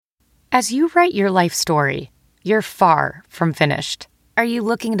As you write your life story, you're far from finished. Are you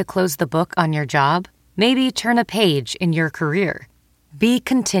looking to close the book on your job? Maybe turn a page in your career? Be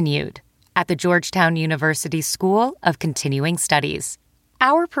continued at the Georgetown University School of Continuing Studies.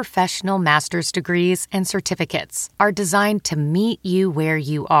 Our professional master's degrees and certificates are designed to meet you where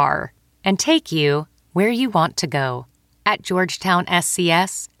you are and take you where you want to go. At Georgetown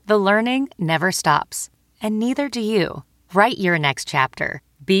SCS, the learning never stops, and neither do you. Write your next chapter.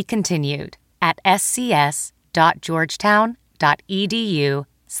 Be continued at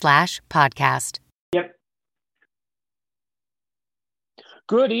scs.georgetown.edu/podcast. Yep.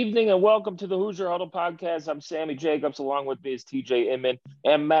 Good evening and welcome to the Hoosier Huddle Podcast. I'm Sammy Jacobs. Along with me is TJ Inman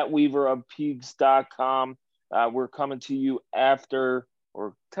and Matt Weaver of Peegs.com. We're coming to you after,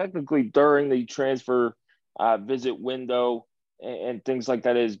 or technically during, the transfer visit window and things like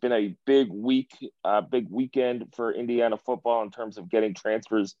that. It has been a big week, big weekend for Indiana football in terms of getting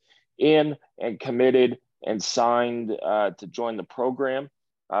transfers in and committed and signed to join the program.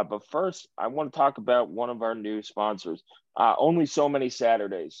 But first, I want to talk about one of our new sponsors, Only So Many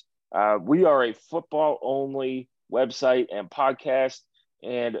Saturdays. We are a football-only website and podcast,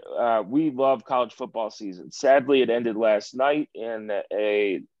 and we love college football season. Sadly, it ended last night in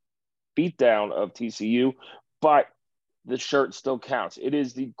a beatdown of TCU, but the shirt still counts. It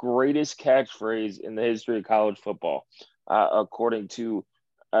is the greatest catchphrase in the history of college football, according to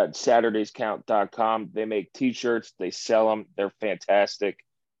SaturdaysCount.com. They make T-shirts. They sell them. They're fantastic.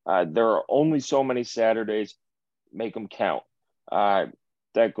 There are only so many Saturdays. Make them count.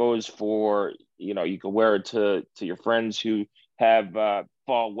 That goes for, you can wear it to your friends who have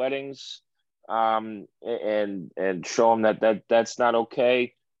fall weddings, and show them that's not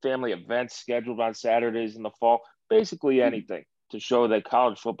okay. Family events scheduled on Saturdays in the fall. Basically anything to show that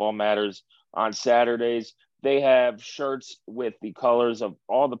college football matters on Saturdays. They have shirts with the colors of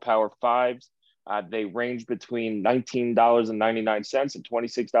all the Power Fives. They range between $19.99 and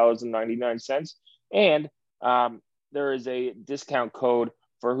 $26.99. And there is a discount code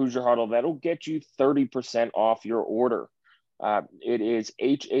for Hoosier Huddle that'll get you 30% off your order. It is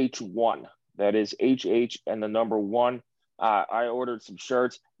HH1. That is HH and the number 1. I ordered some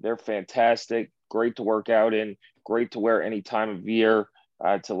shirts. They're fantastic. Great to work out in. Great to wear any time of year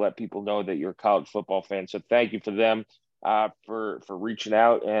to let people know that you're a college football fan. So thank you for them for reaching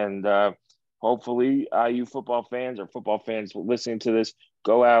out. And hopefully you football fans listening to this,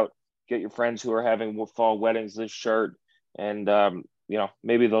 go out, get your friends who are having fall weddings this shirt, and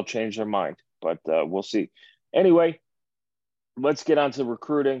maybe they'll change their mind. But we'll see. Anyway, let's get on to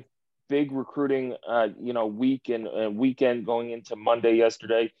recruiting. Big recruiting, week and weekend going into Monday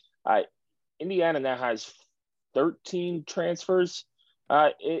yesterday. Indiana now has 13 transfers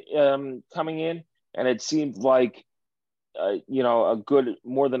coming in, and it seemed like, a good,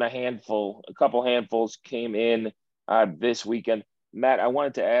 more than a couple handfuls came in this weekend. Matt, I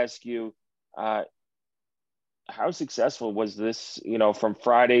wanted to ask you, how successful was this, from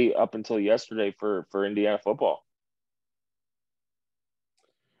Friday up until yesterday for Indiana football?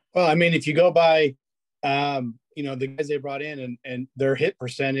 Well, I mean, if you go by, the guys they brought in and their hit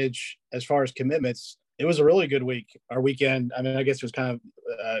percentage as far as commitments, it was a really good week. Our weekend, I mean, I guess it was kind of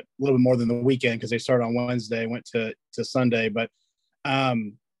a little bit more than the weekend because they started on Wednesday, went to Sunday. But,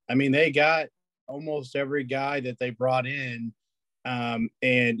 they got almost every guy that they brought in.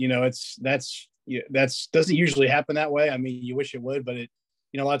 That's doesn't usually happen that way. I mean, you wish it would, but a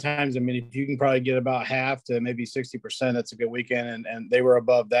lot of times, if you can probably get about half to maybe 60%, that's a good weekend. And they were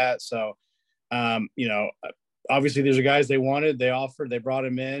above that. So, obviously these are guys they wanted, they offered, they brought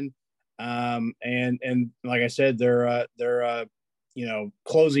him in. And like I said, their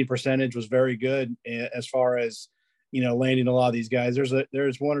closing percentage was very good as far as, landing a lot of these guys.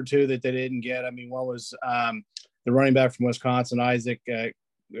 There's one or two that they didn't get. I mean, one was the running back from Wisconsin, Isaac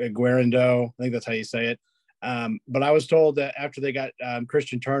Guerendo. I think that's how you say it. But I was told that after they got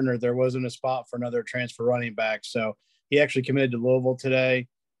Christian Turner, there wasn't a spot for another transfer running back. So he actually committed to Louisville today.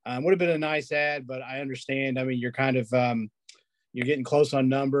 Would have been a nice ad, but I understand. I mean, you're kind of you're getting close on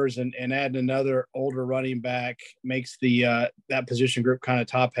numbers, and adding another older running back makes the that position group kind of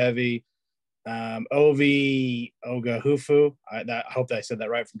top heavy. Ovi Ogahufu, I hope I said that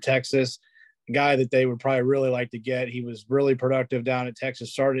right, from Texas, a guy that they would probably really like to get. He was really productive down at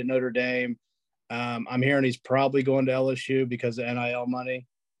Texas, started at Notre Dame. I'm hearing he's probably going to LSU because of NIL money,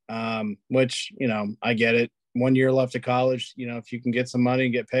 which, I get it. 1 year left of college. If you can get some money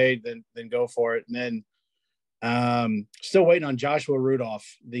and get paid, then go for it. And then still waiting on Joshua Rudolph,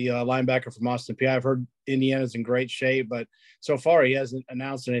 the linebacker from Austin Peay. I've heard Indiana's in great shape, but so far he hasn't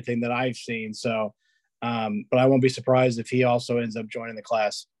announced anything that I've seen. So, but I won't be surprised if he also ends up joining the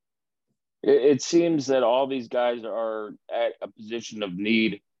class. It seems that all these guys are at a position of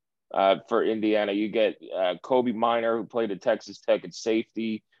need for Indiana. You get Kobe Minor, who played at Texas Tech at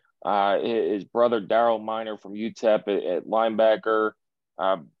safety. His brother Daryl Minor from UTEP at linebacker.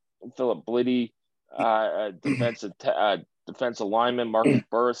 Uh, Philip Bliddy, defensive lineman. Marcus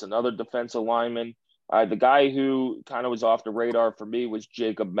Burris, another defensive lineman. The guy who kind of was off the radar for me was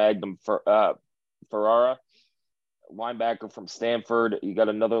Jacob Magnum Ferrara, linebacker from Stanford. You got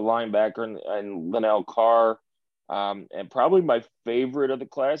another linebacker in Linnell Carr. And probably my favorite of the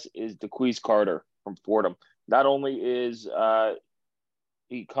class is DeQuise Carter from Fordham. Not only is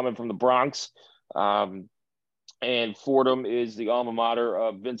he coming from the Bronx, and Fordham is the alma mater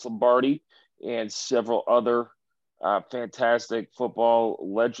of Vince Lombardi and several other fantastic football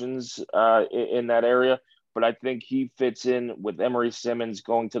legends in that area. But I think he fits in with Emory Simmons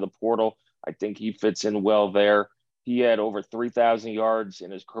going to the portal. I think he fits in well there. He had over 3,000 yards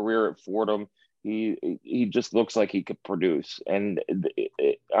in his career at Fordham. He just looks like he could produce. And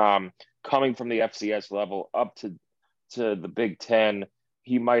coming from the FCS level up to the Big Ten,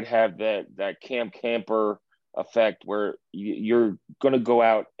 he might have that Cam Camper effect where you're going to go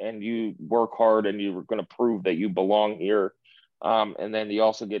out and you work hard and you're going to prove that you belong here. And then you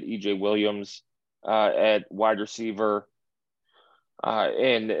also get EJ Williams at wide receiver.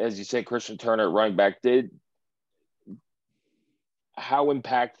 And as you say, Christian Turner at running back. How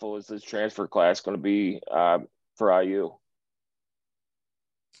impactful is this transfer class going to be for IU?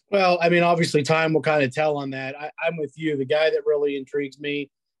 Well, I mean, obviously, time will kind of tell on that. I'm with you. The guy that really intrigues me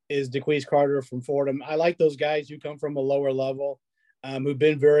is DeQuise Carter from Fordham. I like those guys who come from a lower level, who've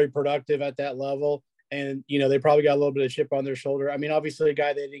been very productive at that level. And, they probably got a little bit of chip on their shoulder. I mean, obviously, a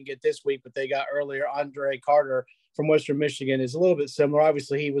guy they didn't get this week, but they got earlier, Andre Carter from Western Michigan, is a little bit similar.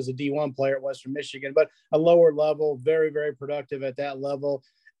 Obviously, he was a D1 player at Western Michigan, but a lower level, very, very productive at that level.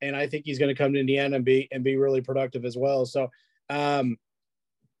 And I think he's going to come to Indiana and be really productive as well. So, yeah,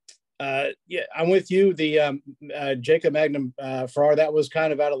 I'm with you. The Jacob Magnum Farrar, that was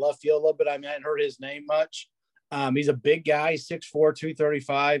kind of out of left field a little bit. I hadn't heard his name much. He's a big guy, 6'4",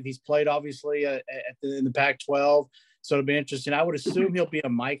 235. He's played obviously in the Pac-12, so it'll be interesting. I would assume he'll be a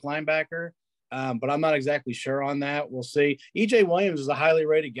Mike linebacker, but I'm not exactly sure on that. We'll see. EJ Williams is a highly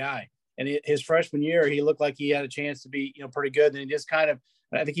rated guy, and his freshman year, he looked like he had a chance to be pretty good. And he just kind of,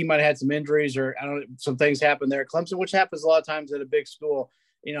 I think he might have had some injuries or I don't know, some things happened there at Clemson, which happens a lot of times at a big school.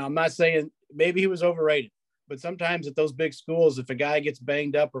 I'm not saying maybe he was overrated, but sometimes at those big schools, if a guy gets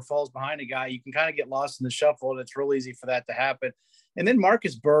banged up or falls behind a guy, you can kind of get lost in the shuffle, and it's real easy for that to happen. And then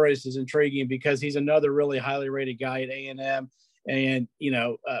Marcus Burris is intriguing because he's another really highly rated guy at A&M. And,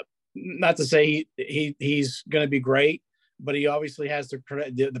 not to say he's going to be great, but he obviously has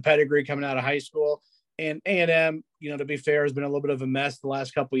the pedigree coming out of high school. And A&M, to be fair, has been a little bit of a mess the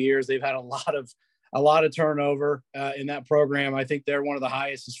last couple of years. They've had a lot of turnover in that program. I think they're one of the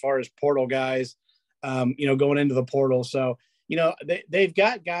highest as far as portal guys, going into the portal. So, they've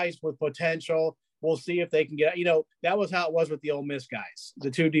got guys with potential. We'll see if they can get, that was how it was with the Ole Miss guys,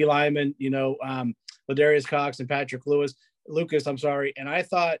 the two D linemen, Ladarius Cox and Patrick Lucas, I'm sorry. And I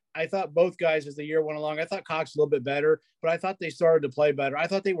thought both guys as the year went along, I thought Cox a little bit better, but I thought they started to play better. I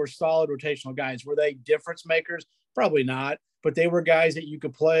thought they were solid rotational guys. Were they difference makers? Probably not. But they were guys that you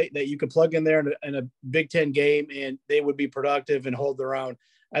could plug in there in a Big Ten game and they would be productive and hold their own.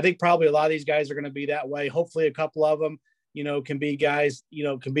 I think probably a lot of these guys are going to be that way. Hopefully a couple of them, can be guys,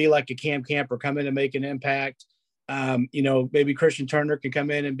 can be like a Cam Camper, come in and make an impact. Maybe Christian Turner can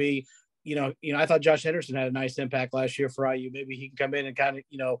come in and be, I thought Josh Henderson had a nice impact last year for IU. Maybe he can come in and kind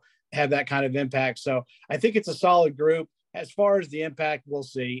of, have that kind of impact. So I think it's a solid group. As far as the impact, we'll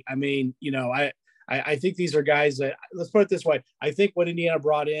see. I mean, I think these are guys that, let's put it this way. I think what Indiana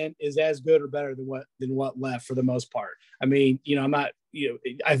brought in is as good or better than what left for the most part. I mean, I'm not,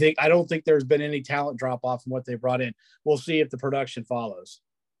 I don't think there's been any talent drop off from what they brought in. We'll see if the production follows.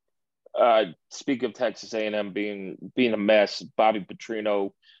 Speak of Texas A&M being a mess, Bobby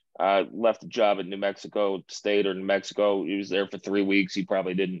Petrino left the job at New Mexico State or New Mexico. He was there for 3 weeks. He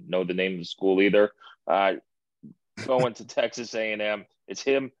probably didn't know the name of the school either. Going to Texas A&M, it's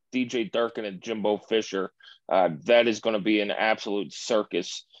him, DJ Durkin, and Jimbo Fisher. That is going to be an absolute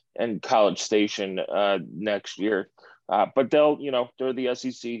circus in College Station next year. But they're the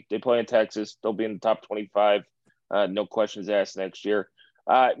SEC. They play in Texas. They'll be in the top 25. No questions asked next year.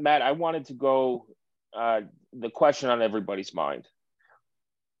 Matt, I wanted to go the question on everybody's mind.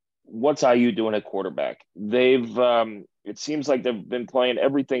 What's IU doing at quarterback? They've it seems like they've been playing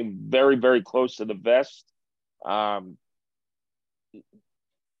everything very, very close to the vest. Have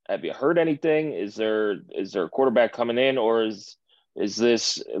you heard anything? Is there a quarterback coming in, or is Is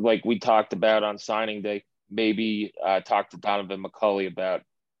this like we talked about on signing day? Maybe talk to Donovan McCulley about,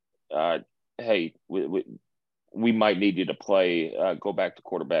 hey, we might need you to play, go back to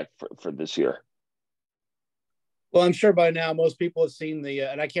quarterback for this year. Well, I'm sure by now most people have seen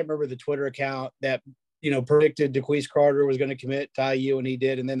and I can't remember the Twitter account that predicted DeQuise Carter was going to commit to IU, and he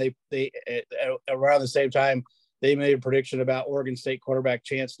did. And then they around the same time they made a prediction about Oregon State quarterback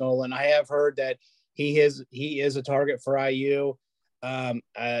Chance Nolan. I have heard that he is a target for IU. I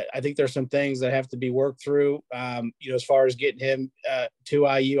think there's some things that have to be worked through. As far as getting him to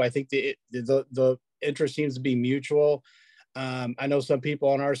IU, I think the interest seems to be mutual. I know some people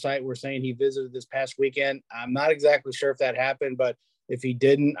on our site were saying he visited this past weekend. I'm not exactly sure if that happened, but if he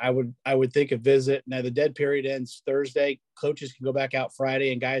didn't, I would think a visit. Now the dead period ends Thursday. Coaches can go back out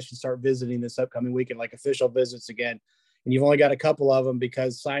Friday, and guys can start visiting this upcoming weekend, like official visits again. And you've only got a couple of them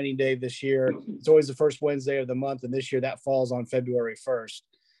because signing day this year, it's always the first Wednesday of the month. And this year that falls on February 1st.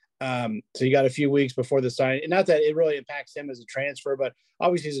 So you got a few weeks before the signing. And not that it really impacts him as a transfer, but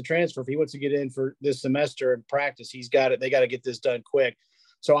obviously as a transfer, if he wants to get in for this semester and practice, they got to get this done quick.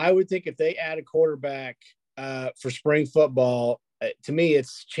 So I would think if they add a quarterback for spring football, to me,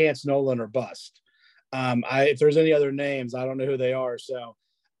 it's Chance Nolan or bust. If there's any other names, I don't know who they are. So,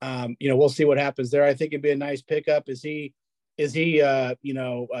 we'll see what happens there. I think it'd be a nice pickup. Is he a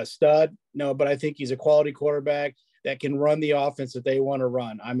stud? No, but I think he's a quality quarterback that can run the offense that they want to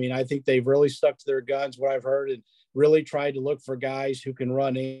run. I mean, I think they've really stuck to their guns, what I've heard, and really tried to look for guys who can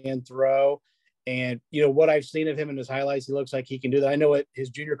run and throw. And, what I've seen of him in his highlights, he looks like he can do that. I know at his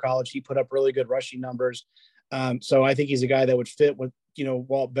junior college, he put up really good rushing numbers. So I think he's a guy that would fit what,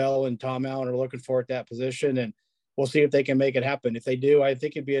 Walt Bell and Tom Allen are looking for at that position. And we'll see if they can make it happen. If they do, I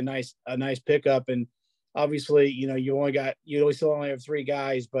think it'd be a nice pickup. And obviously, you still only have three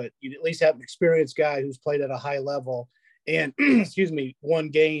guys, but you at least have an experienced guy who's played at a high level and, won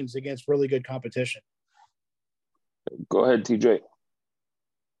games against really good competition. Go ahead, TJ.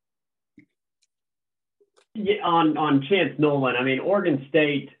 Yeah, on Chance Nolan, I mean, Oregon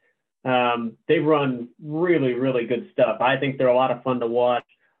State, they run really, really good stuff. I think they're a lot of fun to watch.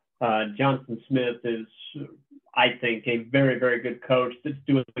 Jonathan Smith is, I think, a very, very good coach that's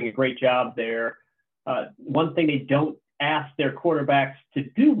doing a great job there. One thing they don't ask their quarterbacks to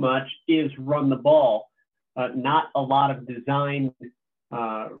do much is run the ball. Not a lot of design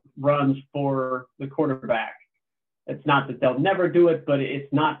runs for the quarterback. It's not that they'll never do it, but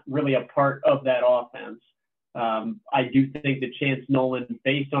it's not really a part of that offense. I do think that Chance Nolan,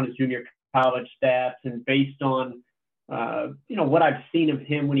 based on his junior college stats and based on what I've seen of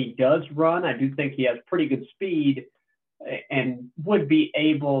him when he does run, I do think he has pretty good speed and would be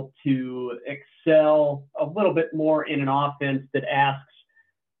able to excel a little bit more in an offense that asks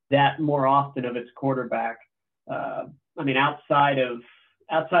that more often of its quarterback. I mean, outside of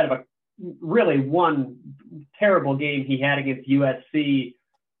a really one terrible game he had against USC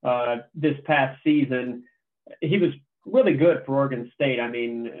this past season, he was really good for Oregon State. I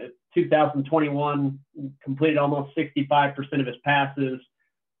mean, 2021 completed almost 65% of his passes,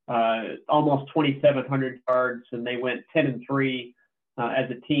 almost 2,700 yards, and they went 10-3 as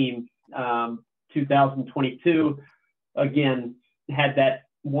a team. 2022, again, had that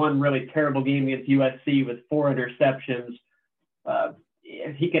one really terrible game against USC with 4 interceptions.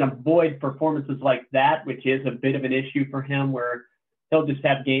 If he can avoid performances like that, which is a bit of an issue for him, where he'll just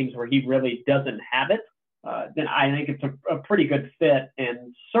have games where he really doesn't have it, then I think it's a pretty good fit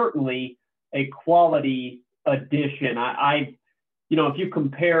and certainly a quality addition. If you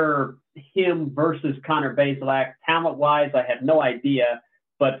compare him versus Connor Bazelak, talent-wise, I have no idea,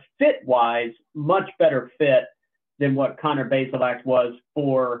 but fit-wise, much better fit than what Connor Bazelak was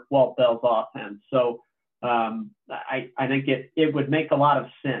for Walt Bell's offense. So I think it would make a lot of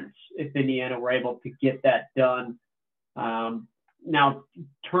sense if Indiana were able to get that done. Now,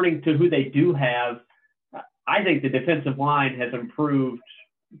 turning to who they do have, I think the defensive line has improved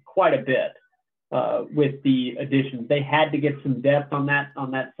quite a bit with the additions. They had to get some depth on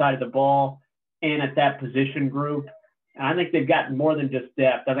that side of the ball and at that position group. And I think they've gotten more than just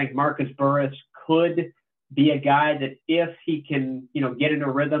depth. I think Marcus Burris could be a guy that if he can, get into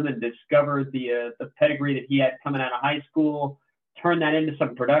a rhythm and discover the pedigree that he had coming out of high school, turn that into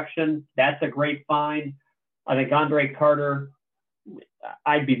some production, that's a great find. I think Andre Carter,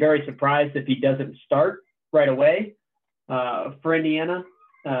 I'd be very surprised if he doesn't start right away for Indiana.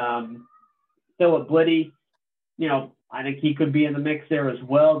 Philip Bliddy, I think he could be in the mix there as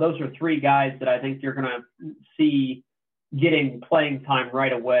well. Those are 3 guys that I think you're going to see getting playing time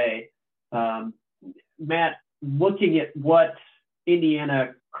right away. Matt, looking at what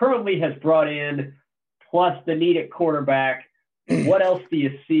Indiana currently has brought in, plus the need at quarterback, what else do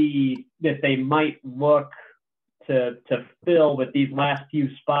you see that they might look to fill with these last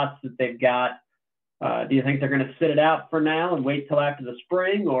few spots that they've got? Do you think they're going to sit it out for now and wait till after the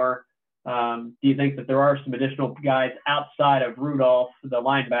spring, or do you think that there are some additional guys outside of Rudolph, the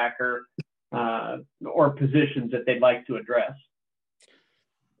linebacker, or positions that they'd like to address?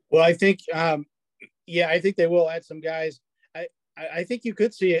 Well, I think, I think they will add some guys. I think you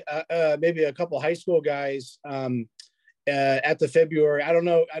could see maybe a couple high school guys at the February. I don't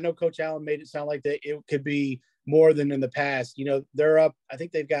know. I know Coach Allen made it sound like that it could be more than in the past. You know, they're up. I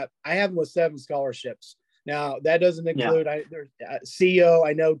think I have them with 7 scholarships. Now that doesn't include. CO.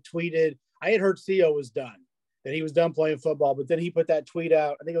 I know tweeted. I had heard CO was done, that he was done playing football, but then he put that tweet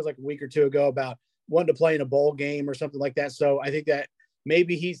out. I think it was like a week or two ago about wanting to play in a bowl game or something like that. So I think that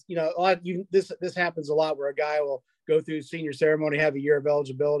maybe he's, this happens a lot where a guy will go through senior ceremony, have a year of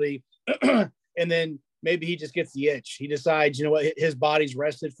eligibility, and then maybe he just gets the itch. He decides, you know what, his body's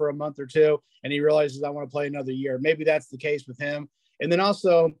rested for a month or two, and he realizes I want to play another year. Maybe that's the case with him. And then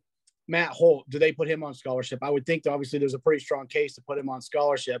also Matt Holt, do they put him on scholarship? I would think that obviously there's a pretty strong case to put him on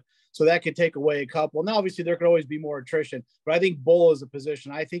scholarship. So that could take away a couple. Now, obviously there could always be more attrition, but I think bull is a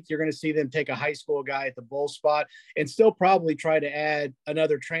position. I think you're going to see them take a high school guy at the bull spot and still probably try to add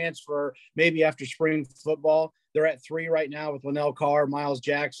another transfer, maybe after spring football. They're at 3 right now with Linnell Carr, Miles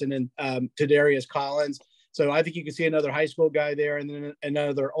Jackson, and Tadarius Collins. So I think you can see another high school guy there and then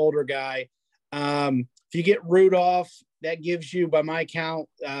another older guy. If you get Rudolph, that gives you, by my count,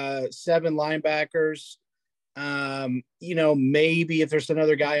 7 linebackers. Maybe if there's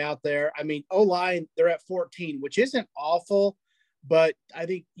another guy out there. I mean, O-line, they're at 14, which isn't awful, but I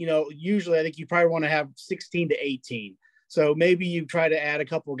think, usually I think you probably want to have 16 to 18. So maybe you try to add a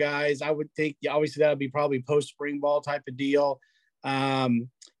couple guys. I would think, obviously, that would be probably post-spring ball type of deal. And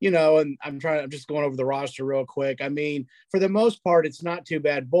I'm just going over the roster real quick. I mean, for the most part, it's not too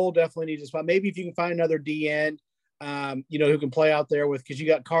bad. Bull definitely needs a spot. Maybe if you can find another DN, who can play out there because you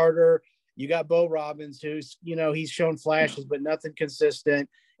got Carter, you got Bo Robbins, who's, he's shown flashes, but nothing consistent.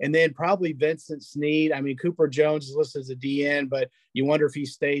 And then probably Vincent Sneed. I mean, Cooper Jones is listed as a DN, but you wonder if he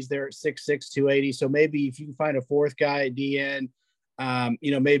stays there at 6'6", 280. So maybe if you can find a 4th guy at DN,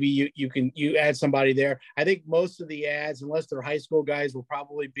 maybe you add somebody there. I think most of the ads, unless they're high school guys, will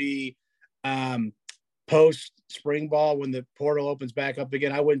probably be post spring ball when the portal opens back up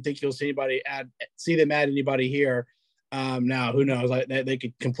again. I wouldn't think you'll see them add anybody here. Now, who knows? They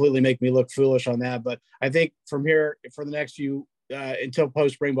could completely make me look foolish on that. But I think from here for the next few until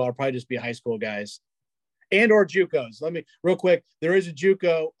post spring ball, it'll probably just be high school guys and or JUCOs. Let me real quick. There is a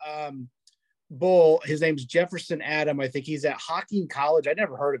JUCO bull. His name's Jefferson Adam. I think he's at Hocking College. I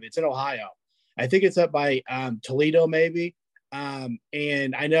never heard of it. It's in Ohio. I think it's up by Toledo, maybe.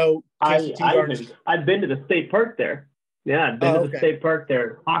 And I know I've been to the state park there. Yeah, I've been to the state park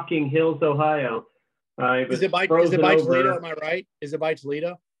there, Hocking Hills, Ohio. Is it by Toledo? Am I right? Is it by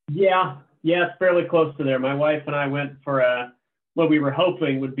Toledo? Yeah, it's fairly close to there. My wife and I went for what we were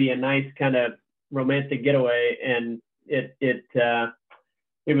hoping would be a nice kind of romantic getaway, and it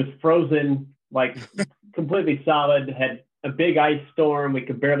was frozen, like completely solid. Had a big ice storm. We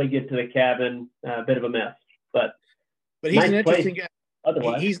could barely get to the cabin. A bit of a mess, but he's nice an interesting guy.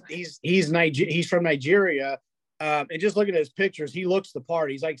 Otherwise, he's from Nigeria, and just looking at his pictures, he looks the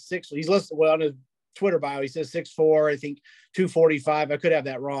part. He's like 6. He's listed on his Twitter bio. He says 6'4", I think 245. I could have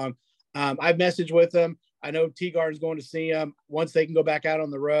that wrong. I've messaged with him. I know T-Garden's going to see him once they can go back out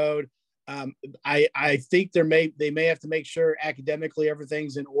on the road. I think they may have to make sure academically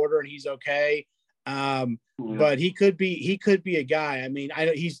everything's in order and he's okay. But he could be a guy. I mean, I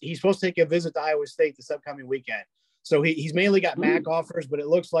know he's supposed to take a visit to Iowa State this upcoming weekend. So he's mainly got MAC offers, but it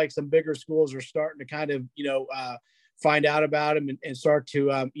looks like some bigger schools are starting to kind of, find out about him and start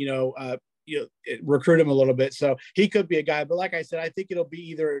to, recruit him a little bit. So he could be a guy, but like I said, I think it'll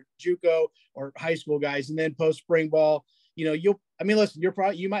be either JUCO or high school guys. And then post spring ball, you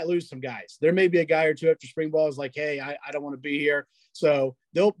might lose some guys. There may be a guy or two after spring ball is like, hey, I don't want to be here. So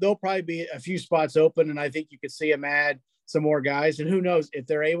there'll probably be a few spots open. And I think you could see him add some more guys. And who knows if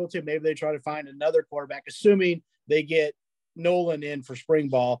they're able to, maybe they try to find another quarterback, assuming they get Nolan in for spring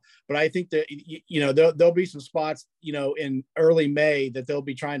ball. But I think that, there'll be some spots, in early May that they'll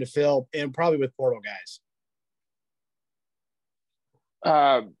be trying to fill, and probably with portal guys.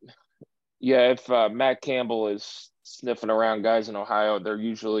 If Matt Campbell is sniffing around guys in Ohio, they're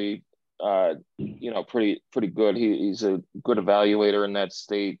usually, pretty good. He's a good evaluator in that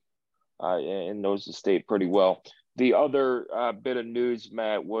state and knows the state pretty well. The other bit of news,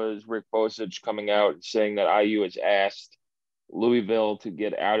 Matt, was Rick Bosich coming out and saying that IU has asked Louisville to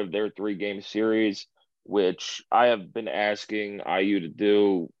get out of their 3-game series. which I have been asking IU to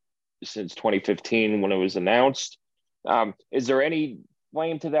do since 2015 when it was announced. Is there any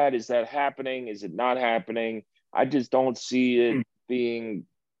blame to that? Is that happening? Is it not happening? I just don't see it being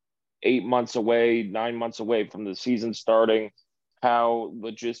 8 months away, 9 months away from the season starting. How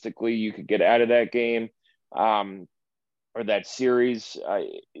logistically you could get out of that game or that series.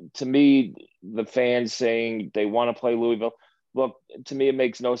 To me, the fans saying they want to play Louisville. Look, to me, it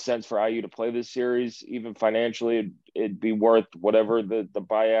makes no sense for IU to play this series, even financially. It'd be worth whatever the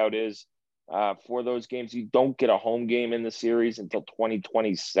buyout is for those games. You don't get a home game in the series until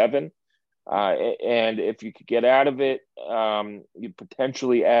 2027. And if you could get out of it, you're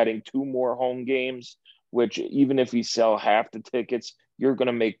potentially adding 2 more home games, which even if you sell half the tickets, you're going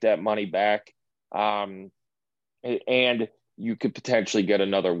to make that money back. And you could potentially get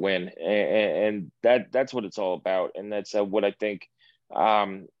another win. And that's what it's all about. And that's what I think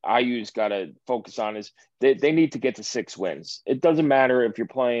IU's got to focus on is they need to get to 6 wins. It doesn't matter if you're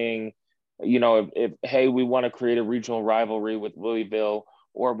playing, if hey, we want to create a regional rivalry with Louisville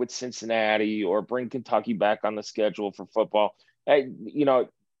or with Cincinnati or bring Kentucky back on the schedule for football. The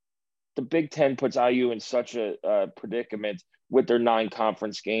Big Ten puts IU in such a predicament with their 9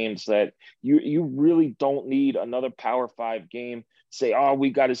 conference games that you really don't need another Power 5 game. Say, oh, we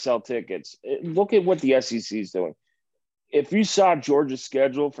got to sell tickets. Look at what the SEC is doing. If you saw Georgia's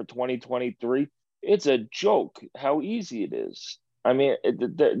schedule for 2023, it's a joke how easy it is. I mean,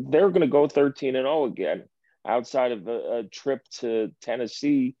 they're going to go 13-0 again outside of a trip to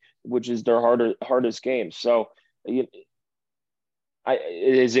Tennessee, which is their hardest game. So, is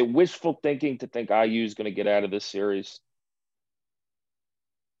it wishful thinking to think IU is going to get out of this series?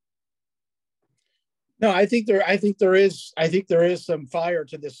 No, I think there is some fire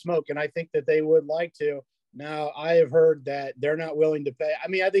to this smoke, and I think that they would like to. Now, I have heard that they're not willing to pay. I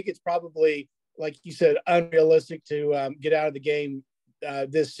mean, I think it's probably, like you said, unrealistic to get out of the game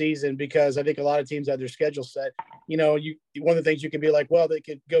this season because I think a lot of teams have their schedule set. One of the things you can be like, well, they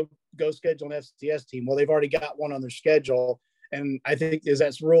could go schedule an FCS team. Well, they've already got one on their schedule, and I think is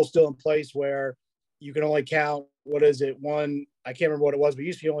that rule still in place where you can only count one. I can't remember what it was, but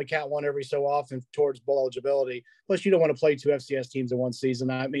you only count one every so often towards bowl eligibility. Plus, you don't want to play 2 FCS teams in one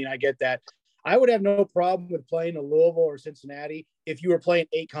season. I mean, I get that. I would have no problem with playing a Louisville or Cincinnati if you were playing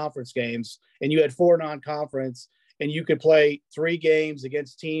 8 conference games and you had 4 non-conference and you could play 3 games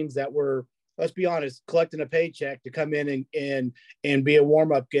against teams that were, let's be honest, collecting a paycheck to come in and be a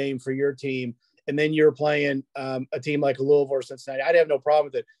warm-up game for your team. And then you're playing a team like a Louisville or Cincinnati. I'd have no problem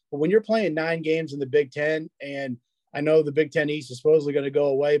with it. But when you're playing 9 games in the Big Ten, and I know the Big Ten East is supposedly going to go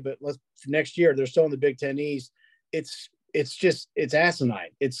away, but next year they're still in the Big Ten East. It's asinine.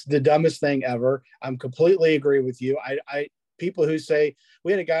 It's the dumbest thing ever. I'm completely agree with you. People who say,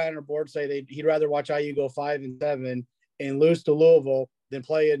 we had a guy on our board say he'd rather watch IU go 5-7 and lose to Louisville than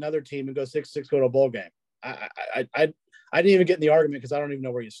play another team and go 6-6, go to a bowl game. I didn't even get in the argument because I don't even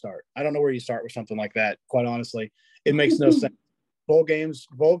know where you start. I don't know where you start with something like that. Quite honestly, it makes no sense. Bowl games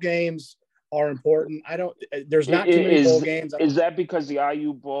are important. There's not too many bowl games. Is that because the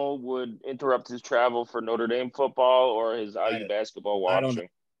IU Bowl would interrupt his travel for Notre Dame football or his IU basketball watching?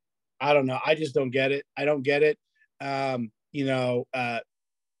 I don't know. I just don't get it. I don't get it. One of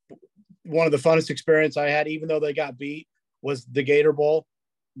the funnest experience I had, even though they got beat, was the Gator Bowl,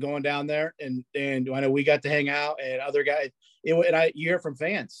 going down there. And I know we got to hang out and other guys. You hear from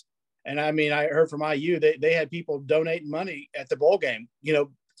fans. And I mean, I heard from IU, they had people donating money at the bowl game,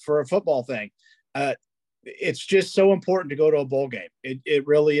 for a football thing. It's just so important to go to a bowl game. It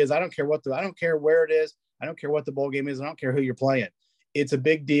really is. I don't care where it is. I don't care what the bowl game is. I don't care who you're playing. It's a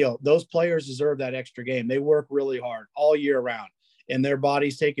big deal. Those players deserve that extra game. They work really hard all year round and their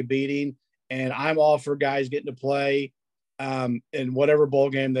bodies take a beating. And I'm all for guys getting to play in whatever bowl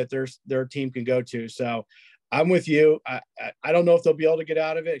game that their team can go to. So I'm with you. I don't know if they'll be able to get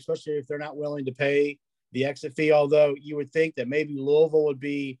out of it, especially if they're not willing to pay the exit fee. Although you would think that maybe Louisville would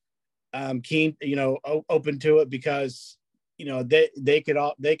be keen, open to it because, they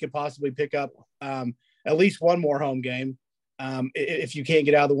could possibly pick up at least one more home game if you can't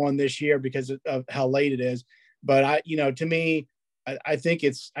get out of the one this year because of how late it is. But to me, I think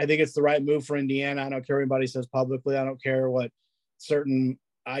it's the right move for Indiana. I don't care what anybody says publicly. I don't care what certain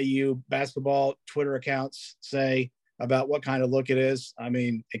IU basketball Twitter accounts say about what kind of look it is. I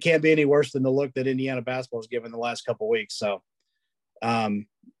mean, it can't be any worse than the look that Indiana basketball has given the last couple of weeks. So, or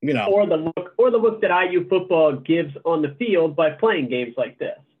the look that IU football gives on the field by playing games like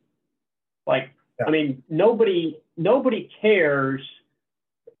this. Like, yeah. I mean, nobody cares.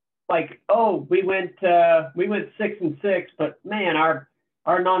 Like, oh, we went 6-6, but man, our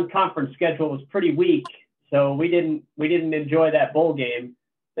our non-conference schedule was pretty weak, so we didn't enjoy that bowl game.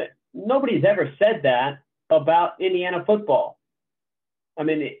 Nobody's ever said that about Indiana football. I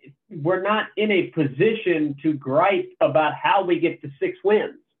mean, we're not in a position to gripe about how we get to 6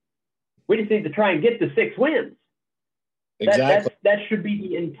 wins. We just need to try and get to 6 wins. Exactly. That should be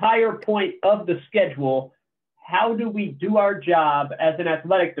the entire point of the schedule. How do we do our job as an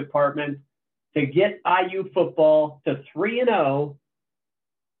athletic department to get IU football to 3-0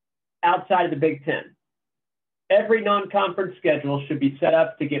 outside of the Big Ten? Every non-conference schedule should be set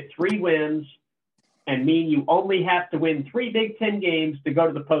up to get 3 wins and mean you only have to win 3 Big Ten games to go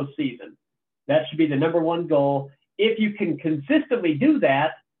to the postseason. That should be the number one goal. If you can consistently do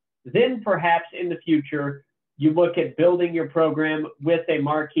that, then perhaps in the future, you look at building your program with a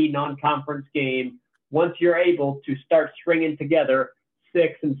marquee non-conference game. Once you're able to start stringing together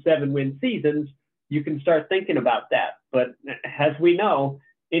 6 and 7 win seasons, you can start thinking about that. But as we know,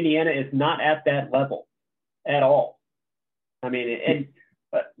 Indiana is not at that level at all. I mean, and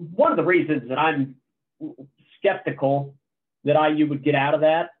one of the reasons that I'm skeptical that IU would get out of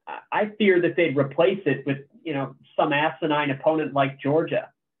that, I fear that they'd replace it with, some asinine opponent like Georgia.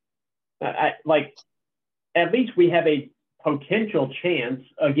 At least we have a potential chance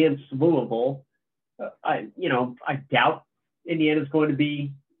against Louisville. I doubt Indiana's going to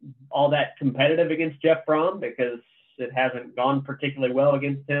be all that competitive against Jeff Brom because it hasn't gone particularly well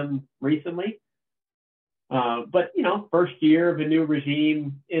against him recently. But first year of a new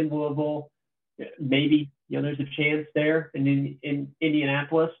regime in Louisville, maybe there's a chance there in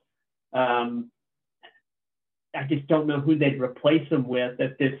Indianapolis. I just don't know who they'd replace him with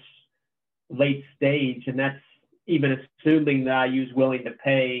at this late stage, and that's even assuming that IU's willing to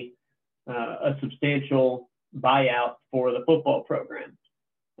pay a substantial buyout for the football program,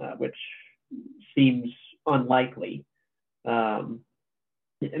 which seems unlikely.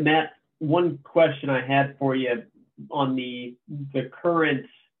 Matt, one question I had for you on the current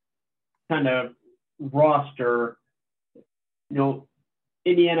kind of roster,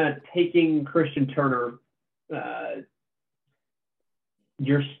 Indiana taking Christian Turner,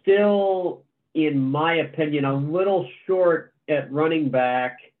 you're still, in my opinion, a little short at running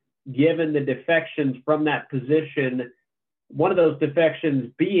back, given the defections from that position. One of those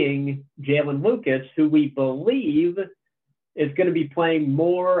defections being Jalen Lucas, who we believe is going to be playing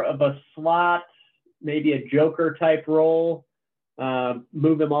more of a slot, maybe a joker type role,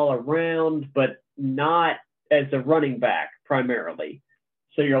 move him all around, but not as a running back primarily.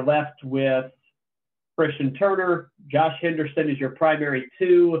 So you're left with Christian Turner, Josh Henderson is your primary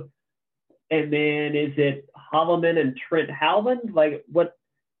 2, and then is it Holloman and Trent Howland? Like, what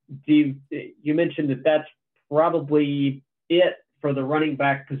do you mentioned that's probably it for the running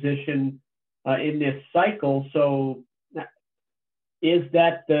back position in this cycle. So is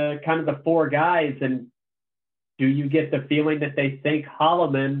that the kind of the 4 guys, and do you get the feeling that they think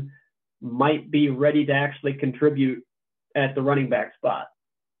Holloman might be ready to actually contribute at the running back spot?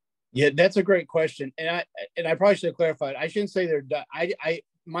 Yeah, that's a great question. And I probably should have clarified. I shouldn't say they're done.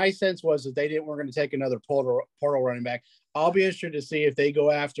 My sense was that they weren't going to take another portal running back. I'll be interested to see if they go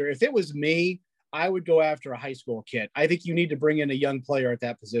after, if it was me, I would go after a high school kid. I think you need to bring in a young player at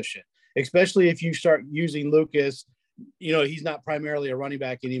that position, especially if you start using Lucas. He's not primarily a running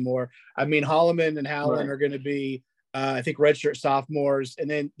back anymore. I mean, Holloman and Howland are going to be, I think, redshirt sophomores. And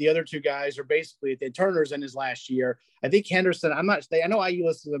then the other 2 guys are basically, Turner's in his last year. I think Henderson, I know IU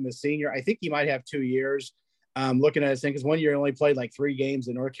listed him as senior. I think he might have 2 years. Looking at his thing, because 1 year he only played like 3 games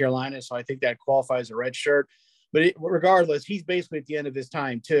in North Carolina. So I think that qualifies a redshirt. But regardless, he's basically at the end of his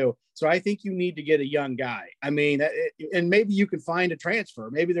time too. So I think you need to get a young guy. I mean, and maybe you can find a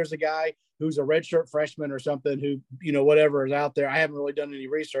transfer. Maybe there's a guy who's a redshirt freshman or something who, whatever is out there. I haven't really done any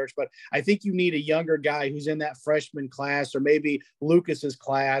research, but I think you need a younger guy who's in that freshman class, or maybe Lucas's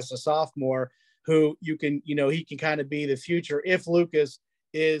class, a sophomore, who you can, he can kind of be the future if Lucas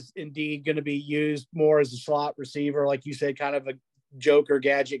is indeed going to be used more as a slot receiver, like you said, kind of a joker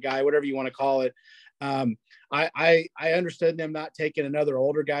gadget guy, whatever you want to call it. I understood them not taking another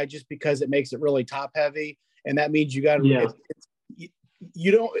older guy just because it makes it really top heavy, and that means you got to.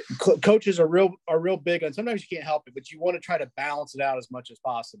 Coaches are real big on. Sometimes you can't help it, but you want to try to balance it out as much as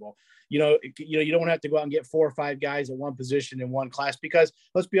possible. You don't want to have to go out and get 4 or 5 guys at one position in one class, because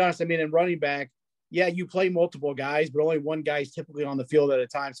let's be honest. I mean, in running back, yeah, you play multiple guys, but only one guy's typically on the field at a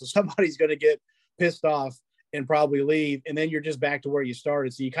time. So somebody's going to get pissed off and probably leave, and then you're just back to where you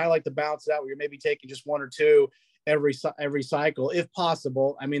started. So you kind of like to balance it out where you're maybe taking just 1 or 2 every cycle if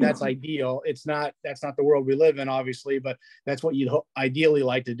possible. I mean, that's ideal. That's not the world we live in, obviously, but that's what you'd ideally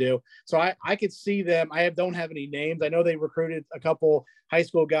like to do. So I could see them. Don't have any names. I know they recruited a couple high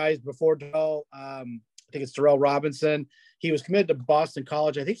school guys before Darrell. I think it's Darrell Robinson. He was committed to Boston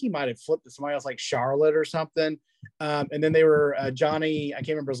College. I think he might have flipped to somebody else like Charlotte or something. And then they were Johnny, I can't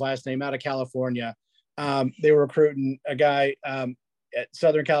remember his last name, out of California. They were recruiting a guy at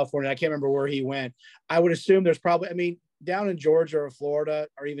Southern California. I can't remember where he went. I would assume there's probably, down in Georgia or Florida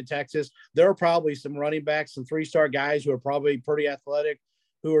or even Texas, there are probably some running backs, some 3-star guys who are probably pretty athletic,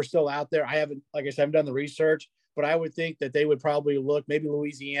 who are still out there. Like I said, I haven't done the research, but I would think that they would probably look, maybe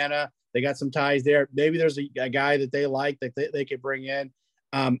Louisiana. They got some ties there. Maybe there's a guy that they like that they could bring in.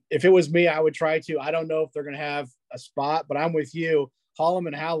 If it was me, I would try to. I don't know if they're going to have a spot, but I'm with you. Holloman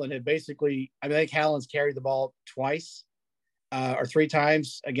and Howland had basically, I think Howland's carried the ball twice or 3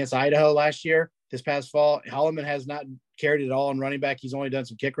 times against Idaho this past fall. Holloman has not carried it all in running back. He's only done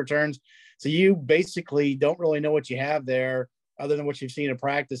some kick returns. So you basically don't really know what you have there other than what you've seen in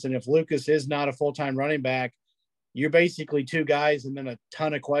practice. And if Lucas is not a full-time running back, you're basically 2 guys and then a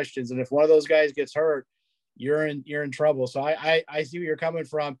ton of questions. And if one of those guys gets hurt, you're in trouble. So I see where you're coming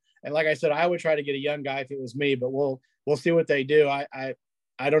from. And like I said, I would try to get a young guy if it was me, but we'll see what they do. I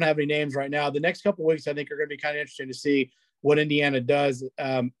don't have any names right now. The next couple of weeks, I think, are going to be kind of interesting to see what Indiana does,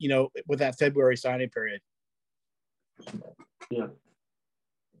 with that February signing period. Yeah,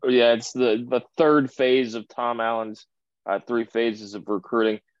 it's the third phase of Tom Allen's 3 phases of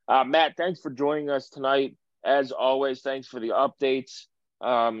recruiting. Matt, thanks for joining us tonight. As always, thanks for the updates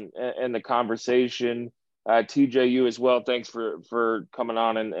and the conversation. TJU as well, thanks for coming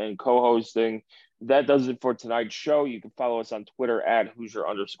on and co-hosting. That does it for tonight's show. You can follow us on Twitter at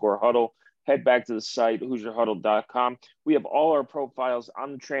Hoosier_Huddle. Head back to the site, HoosierHuddle.com. We have all our profiles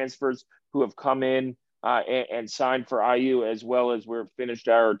on the transfers who have come in and signed for IU, as well as we're finished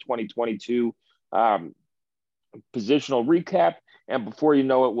our 2022 positional recap. And before you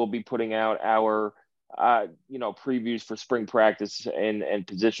know it, we'll be putting out our previews for spring practice and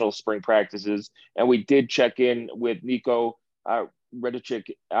positional spring practices. And we did check in with Nico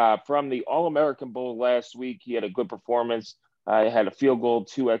Redicic from the All-American Bowl last week. He had a good performance. Had a field goal,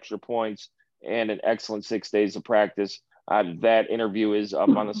 2 extra points, and an excellent 6 days of practice. That interview is up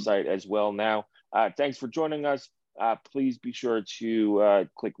on the site as well now. Thanks for joining us. Please be sure to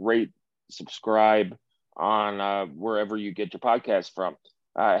click rate, subscribe on wherever you get your podcast from.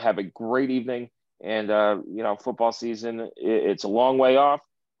 Have a great evening. And, football season, it's a long way off,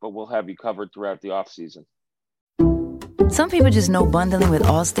 but we'll have you covered throughout the off season. Some people just know bundling with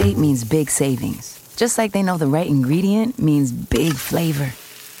Allstate means big savings. Just like they know the right ingredient means big flavor.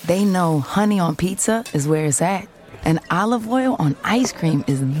 They know honey on pizza is where it's at. And olive oil on ice cream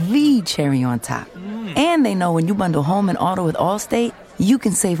is the cherry on top. And they know when you bundle home and auto with Allstate, you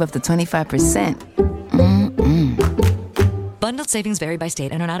can save up to 25%. Bundled savings vary by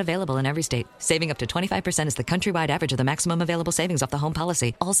state and are not available in every state. Saving up to 25% is the countrywide average of the maximum available savings off the home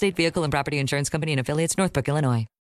policy. Allstate Vehicle and Property Insurance Company and affiliates, Northbrook, Illinois.